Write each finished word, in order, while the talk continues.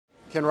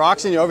Ken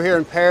Roczen, you're over here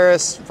in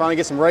Paris, finally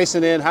get some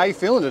racing in. How are you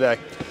feeling today?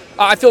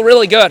 I feel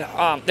really good.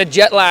 The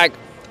jet lag,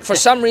 for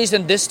some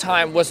reason, this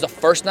time was the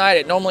first night.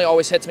 It normally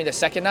always hits me the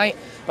second night,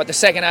 but the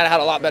second night I had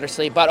a lot better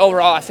sleep. But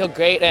overall, I feel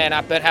great, and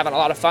I've been having a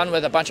lot of fun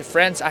with a bunch of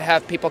friends. I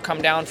have people come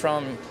down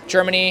from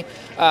Germany.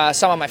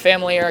 Some of my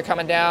family are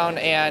coming down,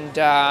 and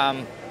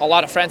a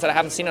lot of friends that I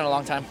haven't seen in a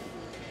long time.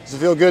 Does it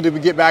feel good to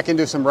get back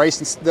into some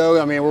racing,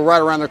 though? I mean, we're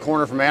right around the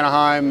corner from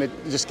Anaheim.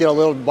 Just get a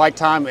little bike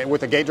time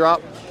with a gate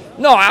drop?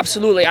 No,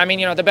 absolutely. I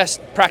mean, the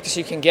best practice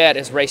you can get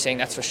is racing,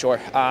 that's for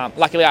sure.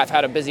 Luckily, I've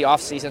had a busy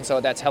off season,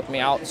 so that's helped me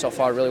out so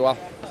far really well.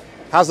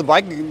 How's the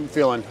bike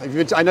feeling?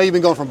 I know you've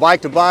been going from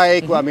bike to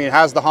bike. I mean,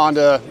 how's the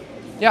Honda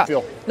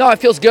feel? No, it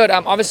feels good.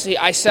 Obviously,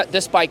 I set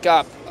this bike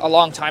up a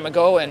long time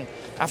ago, and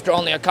after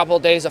only a couple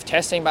of days of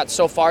testing, but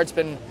so far it's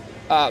been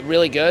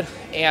really good.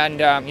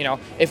 And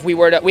if we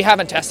were to, we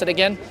haven't tested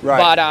again, right.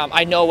 But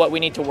I know what we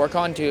need to work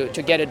on to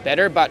get it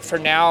better. But for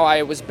now,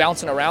 I was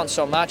bouncing around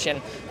so much,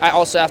 and I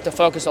also have to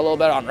focus a little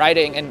bit on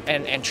riding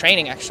and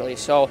training actually.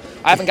 So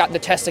I haven't gotten to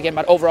test again,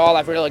 but overall,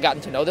 I've really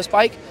gotten to know this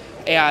bike,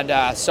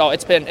 and so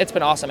it's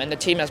been awesome. And the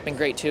team has been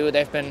great too.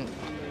 They've been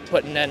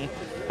putting in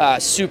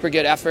super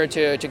good effort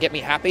to get me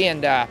happy,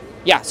 and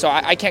so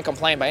I can't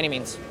complain by any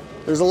means.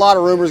 There's a lot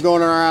of rumors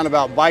going around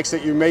about bikes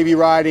that you may be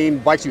riding,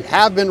 bikes you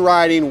have been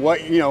riding.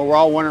 We're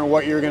all wondering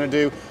what you're going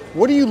to do.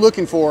 What are you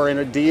looking for in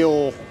a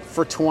deal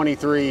for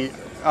 23?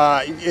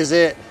 Is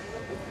it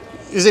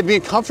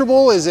being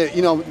comfortable? Is it,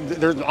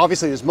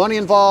 there's money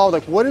involved.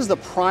 Like, what is the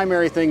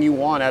primary thing you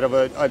want out of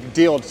a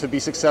deal to be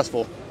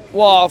successful?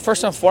 Well,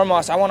 first and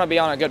foremost, I want to be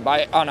on a good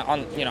bike, on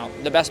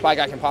the best bike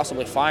I can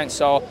possibly find.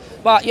 So,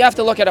 but you have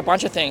to look at a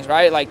bunch of things,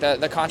 right? Like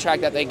the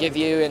contract that they give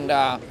you, and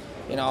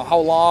how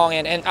long,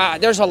 and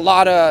there's a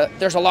lot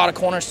of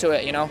corners to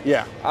it,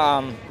 Yeah.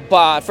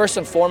 But first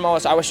and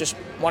foremost, I was just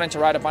wanting to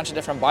ride a bunch of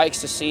different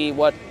bikes to see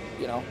what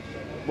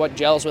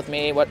gels with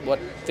me, what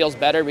feels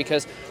better,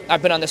 because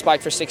I've been on this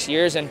bike for 6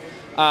 years, and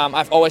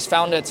I've always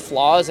found its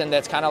flaws, and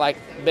that's kind of like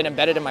been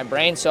embedded in my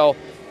brain. So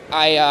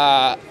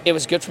it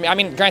was good for me. I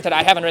mean, granted,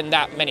 I haven't ridden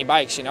that many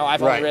bikes,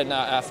 I've only ridden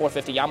a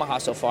 450 Yamaha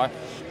so far,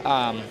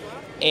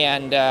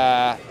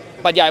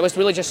 but yeah, it was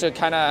really just to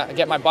kind of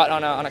get my butt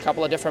on a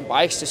couple of different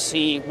bikes to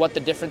see what the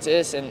difference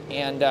is,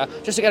 and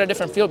just to get a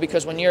different feel,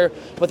 because when you're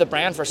with a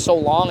brand for so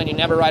long and you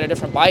never ride a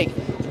different bike,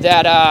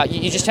 that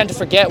you just tend to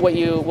forget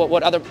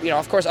what other,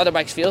 of course, other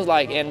bikes feels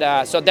like,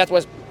 and so that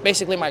was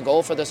basically my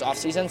goal for this off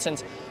season.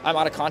 Since I'm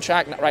out of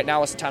contract right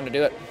now, is the time to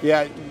do it.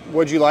 Yeah,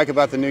 what'd you like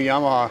about the new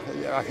Yamaha?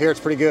 I hear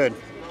it's pretty good.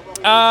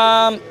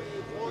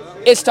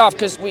 It's tough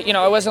because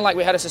it wasn't like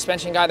we had a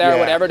suspension guy there or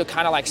whatever to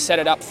kind of like set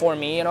it up for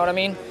me. You know what I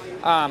mean?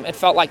 It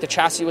felt like the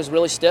chassis was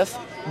really stiff,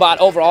 but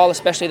overall,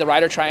 especially the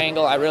rider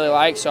triangle, I really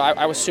liked. So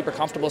I was super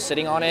comfortable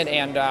sitting on it,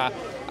 and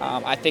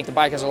I think the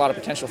bike has a lot of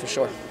potential for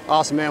sure.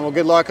 Awesome, man. Well,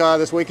 good luck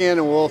this weekend,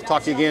 and we'll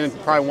talk to you again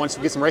probably once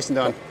we get some racing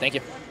done. Thank you.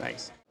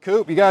 Thanks.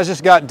 Coop, you guys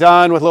just got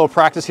done with a little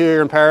practice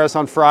here in Paris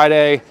on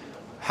Friday.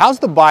 How's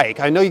the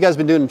bike? I know you guys have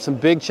been doing some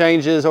big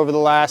changes over the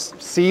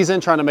last season,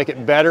 trying to make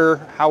it better.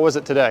 How was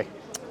it today?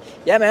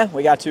 Yeah, man.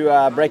 We got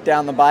to break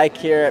down the bike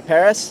here at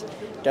Paris.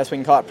 Guess we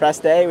can call it press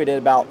day. We did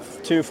about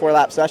 2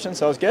 4-lap sessions,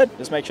 so it was good.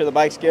 Just make sure the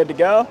bike's good to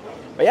go.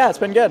 But yeah, it's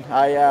been good.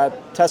 I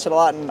tested a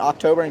lot in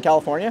October in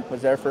California.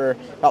 Was there for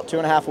about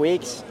 2.5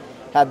 weeks.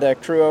 Had the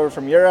crew over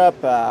from Europe,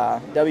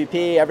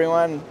 WP,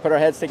 everyone, put our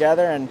heads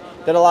together and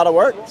did a lot of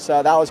work.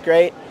 So that was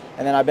great.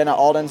 And then I've been at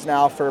Alden's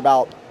now for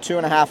about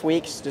 2.5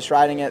 weeks, just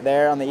riding it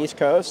there on the East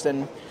Coast.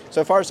 And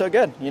so far, so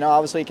good.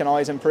 Obviously you can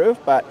always improve,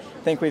 but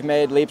I think we've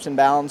made leaps and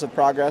bounds of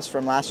progress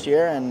from last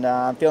year, and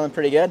I'm feeling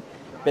pretty good.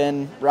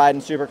 Been riding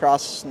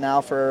Supercross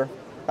now for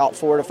about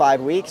 4 to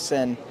 5 weeks,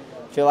 and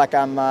feel like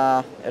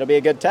it'll be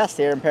a good test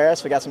here in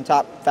Paris. We got some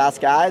top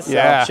fast guys, so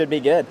it should be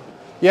good.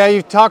 Yeah,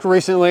 you talked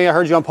recently, I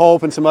heard you on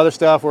Pope and some other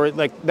stuff where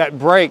like that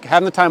break,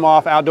 having the time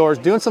off outdoors,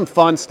 doing some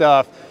fun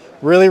stuff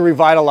really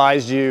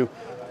revitalized you.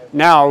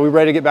 Now, are we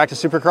ready to get back to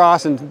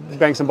Supercross and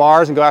bang some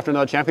bars and go after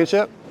another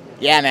championship?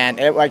 Yeah, man.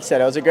 Like I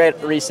said, it was a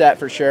great reset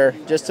for sure.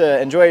 Just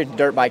to enjoy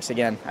dirt bikes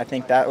again. I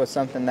think that was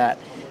something that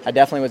I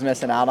definitely was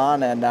missing out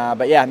on. And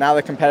but yeah, now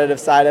the competitive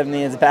side of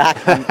me is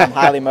back. I'm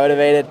highly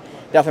motivated.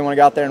 Definitely want to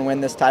go out there and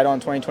win this title in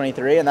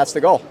 2023, and that's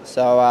the goal.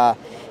 So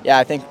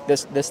I think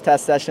this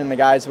test session, the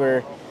guys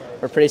were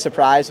pretty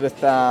surprised with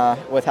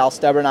how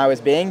stubborn I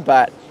was being.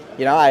 But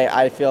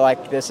I feel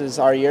like this is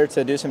our year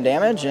to do some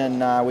damage,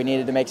 and we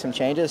needed to make some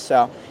changes.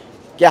 So.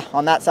 Yeah,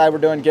 on that side, we're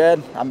doing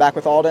good. I'm back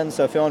with Alden,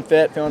 so feeling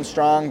fit, feeling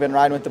strong. Been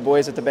riding with the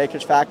boys at the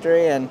Baker's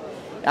Factory, and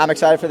I'm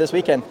excited for this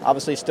weekend.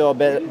 Obviously, still a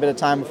bit of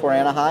time before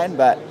Anaheim,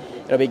 but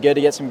it'll be good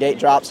to get some gate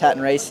drops.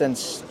 Hadn't raced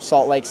since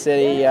Salt Lake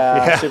City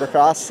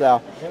Supercross,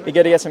 so it'll be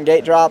good to get some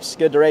gate drops,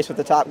 good to race with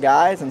the top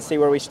guys and see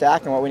where we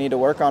stack and what we need to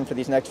work on for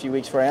these next few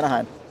weeks for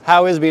Anaheim.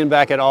 How is being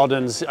back at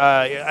Alden's?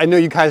 I know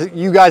you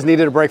guys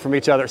needed a break from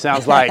each other, it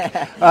sounds like.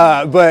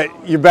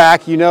 But you're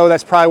back.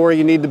 That's probably where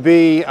you need to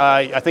be.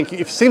 I think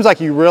it seems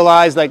like you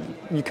realize like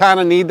you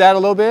kind of need that a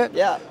little bit.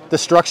 Yeah. The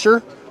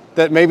structure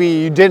that maybe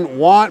you didn't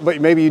want,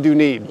 but maybe you do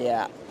need.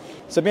 Yeah.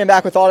 So being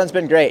back with Alden's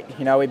been great.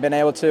 You know, we've been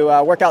able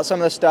to work out some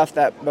of the stuff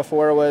that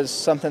before was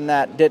something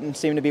that didn't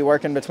seem to be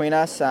working between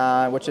us,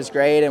 which is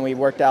great. And we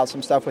worked out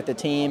some stuff with the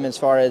team as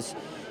far as,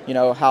 you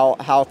know,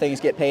 how things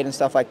get paid and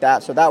stuff like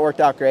that. So that worked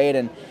out great.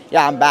 And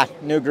yeah, I'm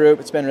back. New group.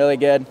 It's been really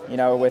good. You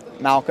know,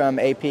 with Malcolm,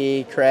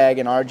 AP, Craig,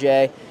 and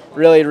RJ.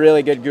 Really,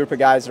 really good group of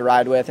guys to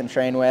ride with and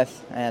train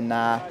with. And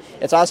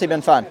it's honestly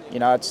been fun. You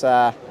know,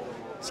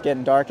 it's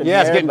getting dark in here.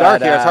 Yeah, it's getting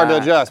dark here. It's hard to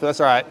adjust, but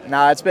that's all right.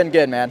 No, it's been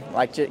good, man.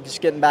 Like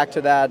just getting back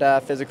to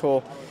that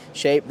physical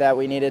shape that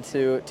we needed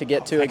to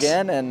get to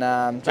again,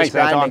 and just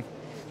grinding.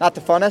 Not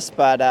the funnest,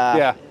 but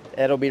yeah,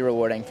 it'll be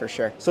rewarding for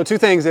sure. So 2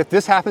 things. If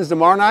this happens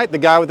tomorrow night, the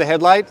guy with the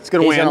headlight is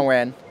going to win. He's going to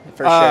win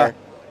for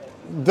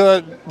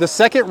sure. The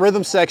second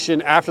rhythm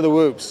section after the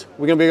whoops,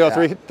 we're going to be go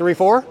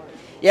 3-4.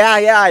 Yeah,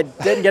 I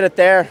didn't get it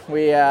there.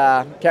 We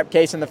kept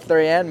casing the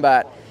 3 in,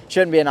 but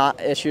shouldn't be an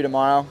issue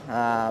tomorrow.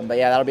 But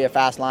yeah, that'll be a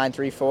fast line,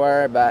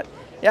 3-4. But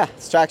yeah,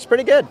 this track's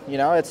pretty good. You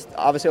know, it's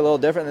obviously a little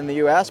different than the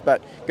U.S.,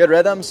 but good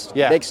rhythms,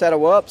 big set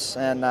of whoops,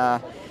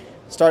 and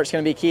start's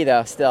going to be key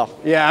though, still.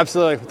 Yeah,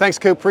 absolutely. Thanks,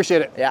 Coop.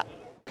 Appreciate it. Yeah.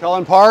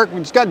 Cullen Park, we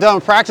just got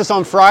done practice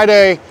on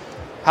Friday.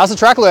 How's the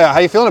track layout? How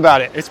you feeling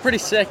about it? It's pretty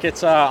sick.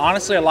 It's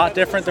honestly a lot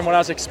different than what I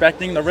was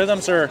expecting. The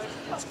rhythms are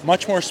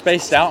much more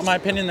spaced out, in my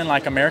opinion, than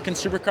like American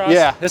Supercross.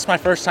 Yeah. This is my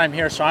first time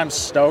here, so I'm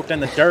stoked,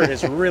 and the dirt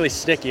is really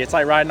sticky. It's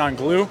like riding on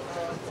glue,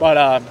 but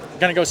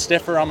going to go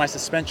stiffer on my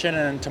suspension,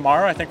 and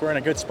tomorrow I think we're in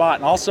a good spot.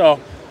 And also,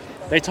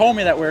 they told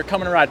me that we were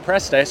coming to ride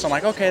press day, so I'm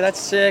like, okay, that's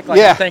sick. Like,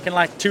 I'm thinking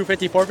like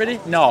 250,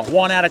 450? No,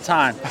 1 at a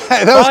time.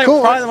 That was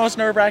cool. Probably the most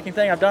nerve-wracking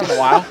thing I've done in a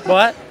while,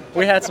 but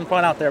we had some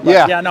fun out there.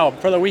 But yeah, no,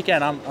 for the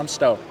weekend, I'm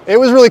stoked. It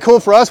was really cool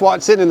for us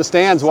sitting in the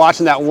stands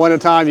watching that 1 at a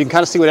time. You can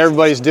kind of see what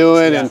everybody's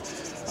doing. And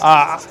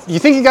you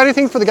think you got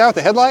anything for the guy with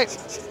the headlight?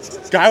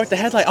 Guy with the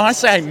headlight,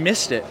 honestly, I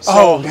missed it.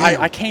 So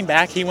I came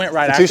back, he went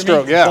right after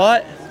two-stroke, me.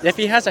 But if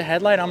he has a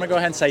headlight, I'm going to go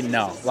ahead and say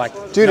no. Like,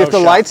 dude, no if the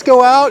shot. lights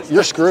go out,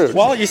 you're screwed.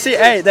 Well, you see,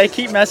 hey, they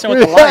keep messing with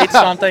the lights, so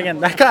I'm thinking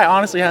that guy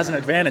honestly has an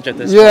advantage at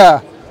this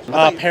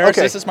point. Paris,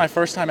 this is my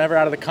first time ever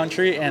out of the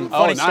country, and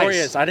funny story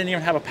is I didn't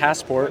even have a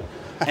passport.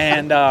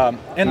 And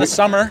in the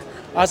summer,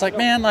 I was like,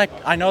 man, like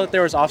I know that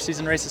there was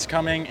off-season races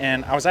coming,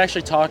 and I was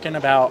actually talking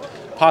about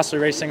possibly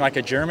racing like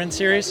a German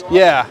series.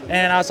 Yeah.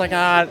 And I was like,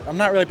 I'm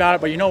not really about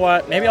it, but you know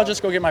what? Maybe I'll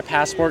just go get my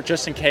passport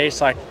just in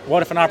case. Like,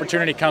 what if an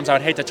opportunity comes? I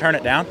would hate to turn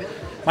it down.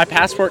 My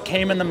passport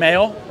came in the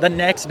mail the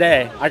next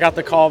day. I got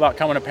the call about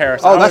coming to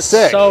Paris. Oh, that's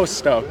sick. So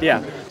stoked.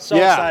 Yeah. So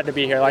excited to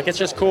be here. Like, it's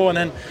just cool. And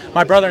then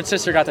my brother and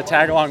sister got to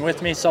tag along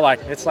with me. So, like,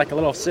 it's like a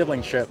little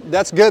sibling trip.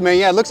 That's good, man.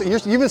 Yeah, it looks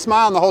you've been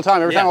smiling the whole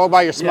time. Every time I walk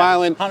by, you're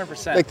smiling.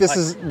 100%. Like,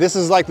 this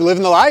is like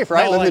living the life,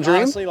 right? No, living the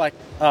dream. Honestly, like,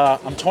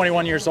 I'm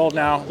 21 years old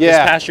now. This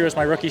past year was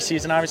my rookie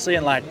season, obviously.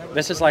 And, like,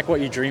 this is like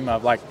what you dream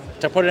of. Like,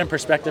 to put it in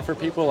perspective for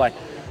people, like,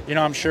 you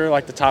know, I'm sure,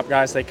 like, the top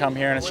guys, they come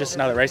here and it's just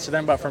another race to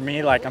them. But for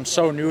me, like, I'm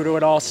so new to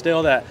it all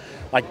still that,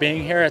 like,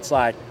 being here, it's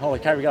like, holy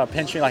cow, you got to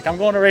pinch me. Like, I'm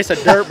going to race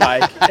a dirt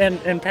bike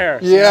in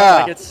Paris. Yeah. You know?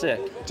 Like, it's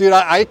sick. Dude,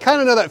 I kind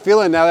of know that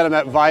feeling now that I'm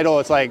at Vital.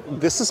 It's like,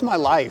 this is my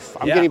life.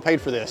 I'm getting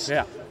paid for this.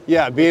 Yeah.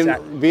 Yeah,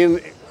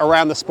 being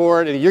around the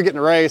sport and you're getting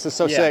a race is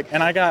so sick.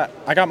 And I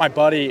got my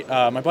buddy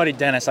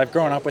Dennis. I've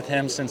grown up with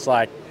him since,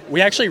 like, we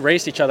actually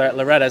raced each other at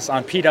Loretta's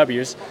on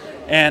PWs.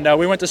 And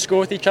we went to school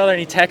with each other, and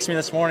he texted me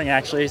this morning,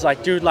 actually. He's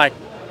like, dude, like,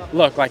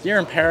 look, like, you're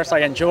in Paris, I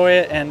enjoy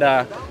it,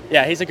 and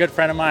he's a good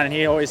friend of mine, and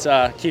he always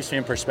keeps me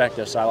in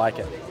perspective, so I like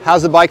it.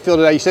 How's the bike feel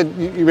today? You said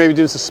you may be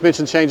doing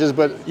suspension changes,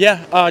 but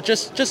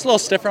just a little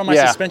stiffer on my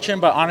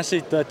suspension, but honestly,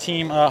 the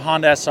team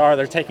Honda SR,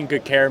 they're taking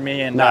good care of me,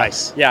 and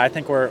nice. I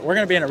think we're going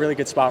to be in a really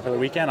good spot for the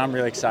weekend. I'm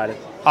really excited.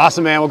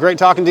 Awesome, man. Well, great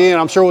talking to you,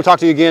 and I'm sure we'll talk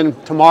to you again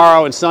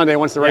tomorrow and Sunday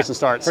once the racing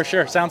starts. For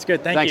sure. Sounds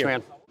good. Thanks,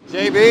 man.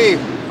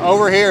 JB,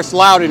 over here, it's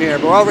loud in here,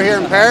 but we're over here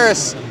in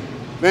Paris.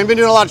 Man, been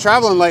doing a lot of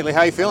traveling lately.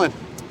 How you feeling?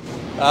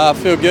 I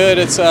feel good.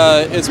 It's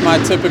my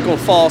typical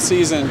fall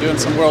season, doing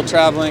some world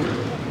traveling.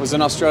 Was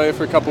in Australia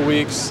for a couple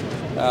weeks.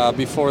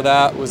 Before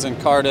that was in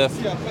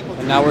Cardiff,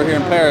 and now we're here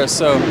in Paris.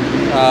 So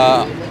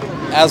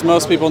as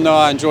most people know,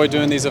 I enjoy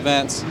doing these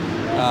events.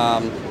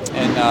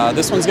 And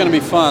this one's going to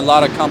be fun. A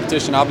lot of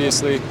competition,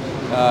 obviously,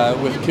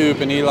 with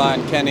Coop and Eli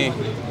and Kenny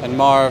and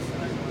Marv.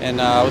 And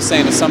I was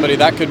saying to somebody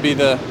that could be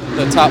the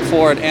top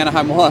 4 at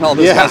Anaheim 1. All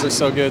those guys are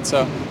so good.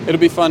 So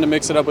it'll be fun to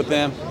mix it up with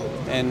them.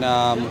 And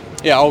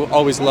I'll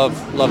always love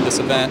this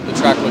event. The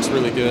track looks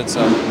really good,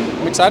 so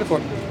I'm excited for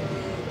it.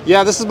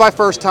 Yeah, this is my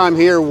first time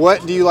here.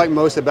 What do you like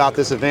most about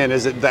this event?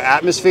 Is it the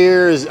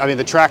atmosphere?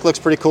 The track looks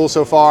pretty cool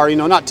so far. You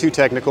know, not too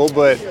technical,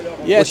 but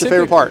what's your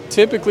favorite part?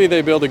 Typically,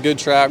 they build a good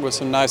track with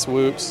some nice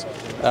whoops.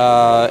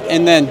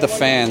 And then the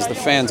fans. The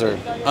fans are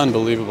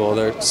unbelievable.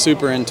 They're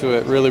super into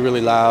it, really,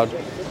 really loud.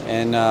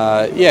 And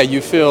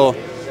you feel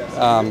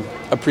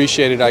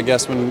appreciated, I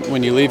guess,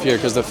 when you leave here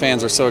because the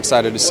fans are so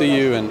excited to see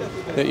you, and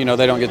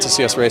they don't get to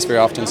see us race very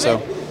often. So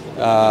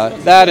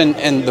that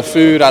and the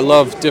food, I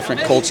love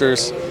different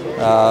cultures.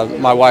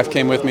 My wife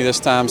came with me this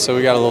time, so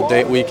we got a little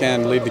date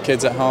weekend, leave the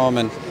kids at home,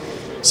 and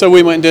So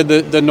we went and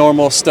did the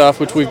normal stuff,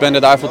 which we've been to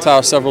the Eiffel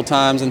Tower several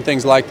times and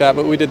things like that.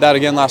 But we did that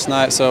again last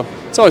night. So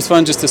it's always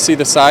fun just to see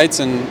the sights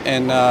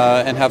and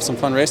have some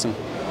fun racing.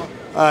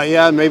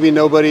 Yeah, maybe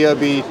nobody will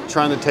be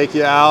trying to take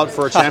you out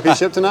for a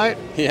championship tonight.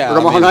 Yeah, or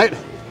tomorrow night.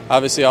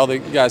 Obviously, all the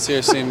guys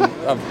here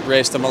I've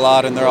raced them a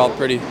lot, and they're all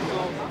pretty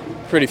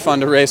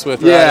fun to race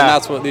with, right? Yeah. And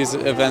that's what these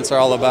events are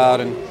all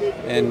about.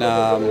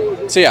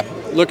 So yeah,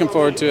 looking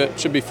forward to it.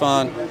 Should be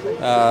fun.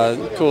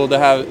 Cool to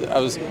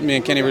have. Me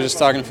and Kenny were just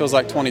talking. It feels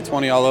like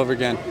 2020 all over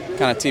again.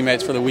 Kind of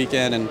teammates for the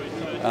weekend, and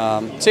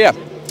so yeah,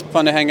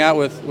 fun to hang out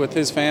with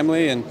his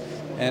family, and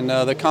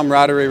the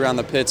camaraderie around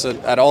the pits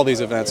at all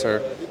these events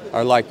are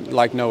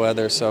like no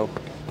other. So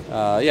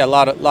yeah, a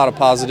lot of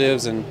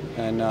positives,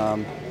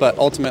 but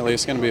ultimately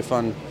it's going to be a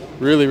fun,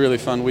 really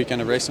fun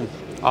weekend of racing.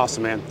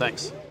 Awesome, man.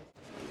 Thanks.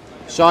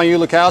 Sean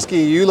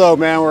Ulikowski, Yulo,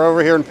 man, we're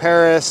over here in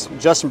Paris.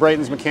 Justin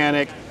Brayton's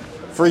mechanic.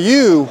 For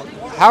you,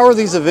 how are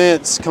these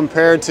events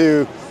compared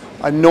to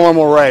a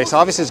normal race?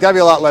 Obviously, it's got to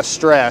be a lot less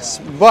stress,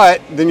 but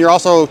then you're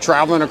also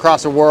traveling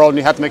across the world, and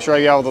you have to make sure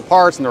you have all the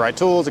parts and the right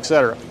tools,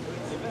 etc.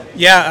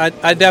 Yeah,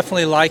 I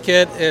definitely like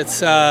it.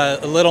 It's a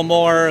little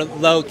more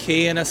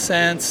low-key in a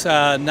sense,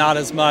 not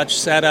as much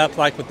setup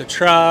like with the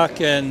truck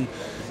and,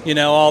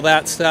 all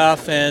that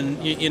stuff.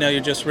 And,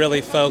 you're just really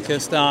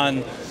focused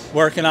on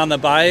working on the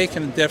bike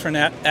and a different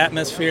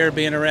atmosphere,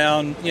 being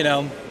around,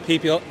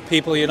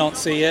 people you don't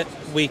see it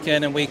week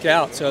in and week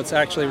out. So it's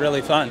actually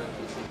really fun.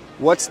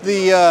 What's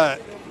the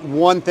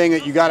one thing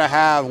that you got to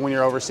have when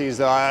you're overseas,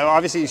 though?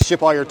 Obviously, you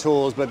ship all your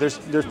tools, but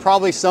there's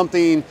probably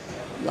something.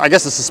 I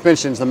guess the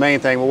suspension's the main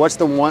thing. But what's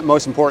the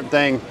most important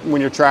thing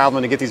when you're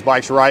traveling to get these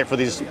bikes right for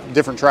these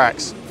different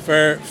tracks?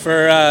 For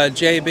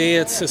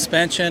JB, it's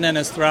suspension and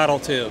his throttle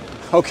tube.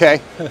 Okay.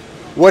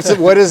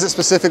 What is it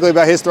specifically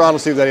about his throttle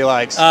tube that he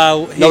likes?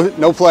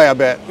 No play, I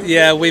bet.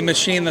 Yeah, we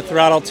machine the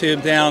throttle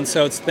tube down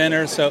so it's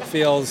thinner, so it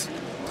feels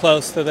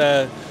close to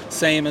the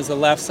same as the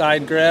left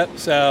side grip.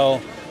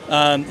 So,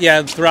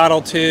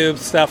 throttle tube,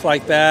 stuff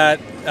like that,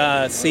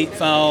 seat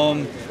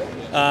foam.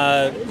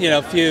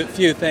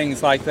 Few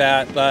things like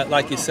that, but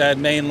like you said,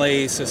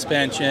 mainly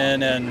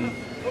suspension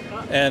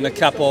and a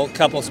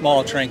couple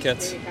small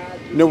trinkets.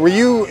 No, were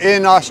you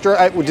in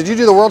Australia? Did you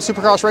do the World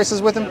Supercross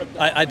races with him?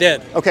 I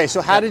did. Okay,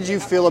 so how did you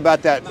feel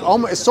about that?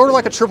 It's sort of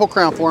like a Triple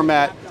Crown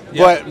format,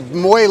 but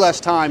way less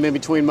time in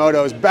between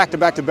motos, back to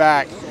back to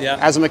back. Yeah.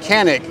 As a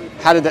mechanic,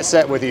 how did that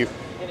set with you?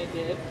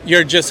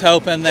 You're just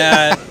hoping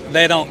that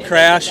they don't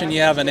crash and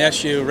you have an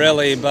issue,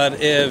 really.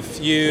 But if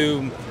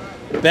you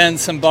bend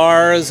some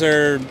bars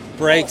or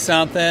break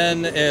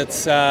something,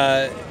 it's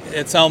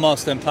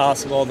almost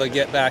impossible to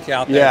get back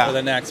out there for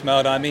the next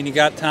moto. I mean, you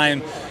got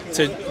time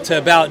to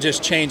about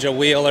just change a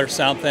wheel or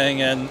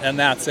something, and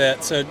that's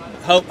it. So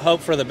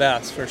hope for the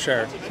best for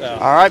sure. So.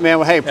 All right, man.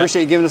 Well, hey,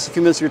 appreciate you giving us a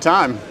few minutes of your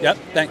time. Yep.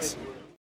 Thanks.